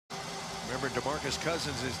Remember, DeMarcus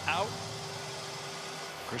Cousins is out.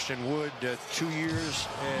 Christian Wood, 2 years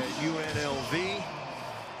at UNLV. He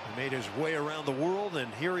made his way around the world,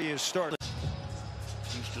 and here he is starting.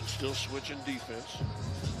 Houston still switching defense.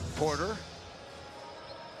 Porter.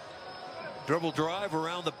 Dribble drive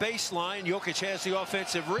around the baseline. Jokic has the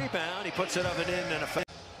offensive rebound. He puts it up and in, and a foul.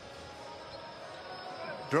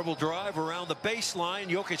 Dribble drive around the baseline.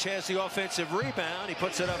 Jokic has the offensive rebound. He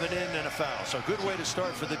puts it up and in, and a foul. So a good way to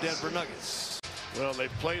start for the Denver Nuggets. Well, they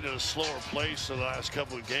played at a slower pace the last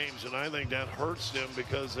couple of games, and I think that hurts them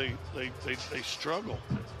because they struggle.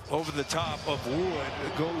 Over the top of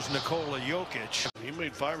Wood goes Nikola Jokic. He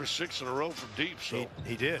made 5 or 6 in a row from deep. So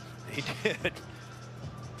he did. He did.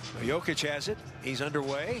 Jokic has it. He's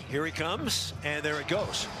underway. Here he comes, and there it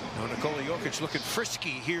goes. Now Nikola Jokic looking frisky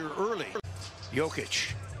here early.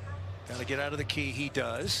 Jokic got to get out of the key. He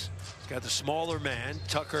does. He's got the smaller man,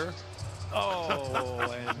 Tucker. Oh,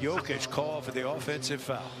 and Jokic called for the offensive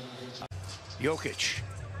foul. Jokic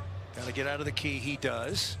got to get out of the key. He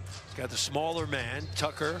does. He's got the smaller man,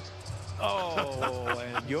 Tucker. Oh,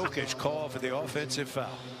 and Jokic called for the offensive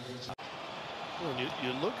foul. When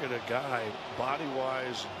you look at a guy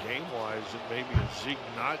body-wise, game-wise, that maybe a Zeke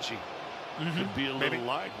Naji could be a little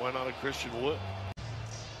like. Why not a Christian Wood?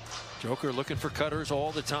 Joker looking for cutters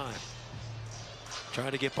all the time.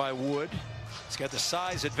 Trying to get by Wood. He's got the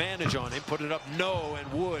size advantage on him. Put it up, no,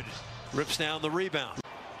 and Wood rips down the rebound.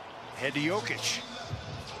 Head to Jokic.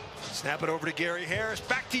 Snap it over to Gary Harris.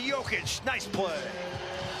 Back to Jokic. Nice play.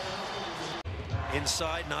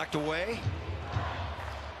 Inside, knocked away.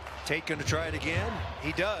 Tate going to try it again.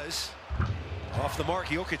 He does. Off the mark,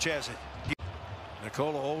 Jokic has it.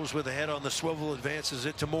 Nikola always with the head on the swivel, advances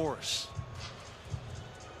it to Morris.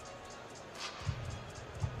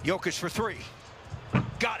 Jokic for 3.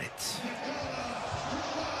 Got it.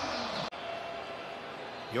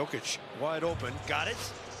 Jokic wide open. Got it.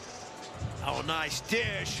 Oh, nice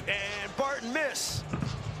dish. And Barton miss.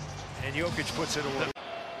 And Jokic puts it away.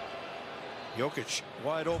 Jokic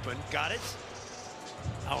wide open. Got it.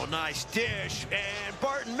 Oh, nice dish. And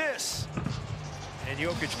Barton miss. And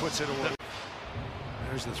Jokic puts it away.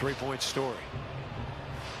 There's the three-point story.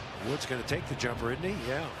 Wood's going to take the jumper, isn't he?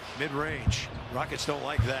 Yeah. Mid-range. Rockets don't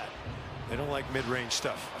like that. They don't like mid-range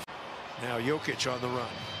stuff. Now Jokic on the run.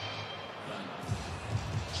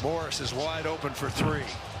 Morris is wide open for 3.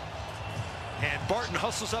 And Barton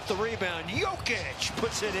hustles up the rebound. Jokic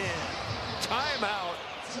puts it in. Timeout.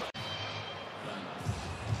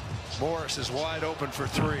 Morris is wide open for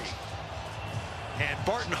 3. And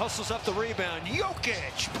Barton hustles up the rebound.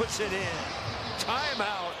 Jokic puts it in.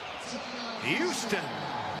 Timeout. Houston.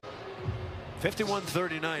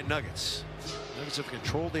 51-39 Nuggets. Nuggets have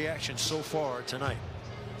controlled the action so far tonight.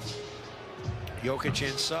 Jokic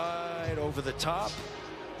inside, over the top.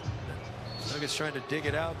 Nuggets trying to dig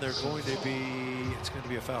it out. It's going to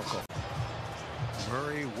be a foul call.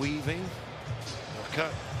 Murray weaving.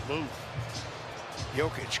 Cut, move.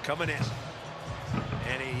 Jokic coming in.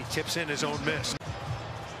 And he tips in his own miss.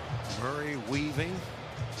 Murray weaving.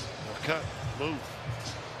 Cut, move.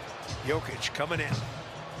 Jokic coming in.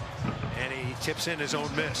 And he tips in his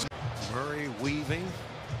own miss. Murray weaving.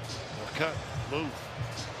 Cut, move.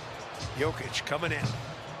 Jokic coming in.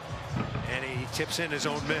 And he tips in his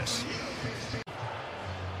own miss.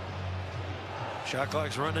 Shot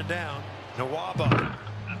clock's running down. Nwaba.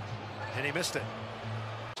 And he missed it.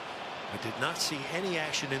 I did not see any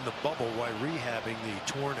action in the bubble while rehabbing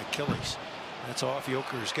the torn Achilles. That's off.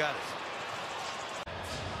 Joker's got it.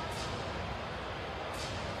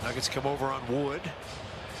 Nuggets come over on Wood.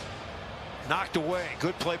 Knocked away.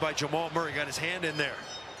 Good play by Jamal Murray. Got his hand in there.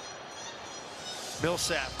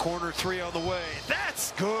 Millsap, corner 3 on the way.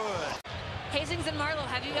 That's good. Hastings and Marlowe,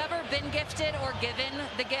 have you ever been gifted or given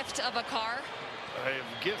the gift of a car? I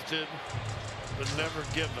have gifted, but never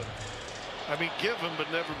given. I mean, given,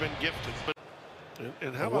 but never been gifted.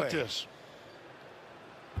 And how about this?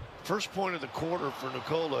 First point of the quarter for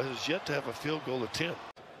Nikola has yet to have a field goal attempt.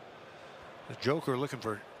 The Joker looking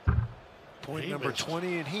for point number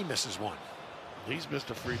 20, and he misses one. He's missed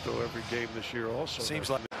a free throw every game this year also. Seems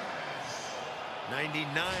like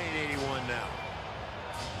 99-81 now.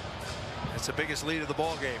 That's the biggest lead of the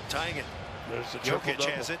ball game. Tying it. There's the Jokic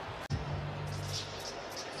has it.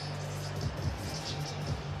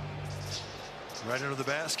 Right under the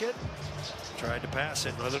basket. Tried to pass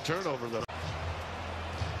it. Another turnover though.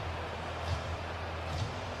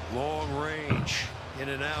 Long range. In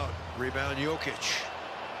and out. Rebound Jokic.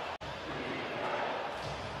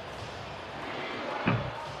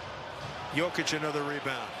 Jokic another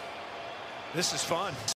rebound. This is fun.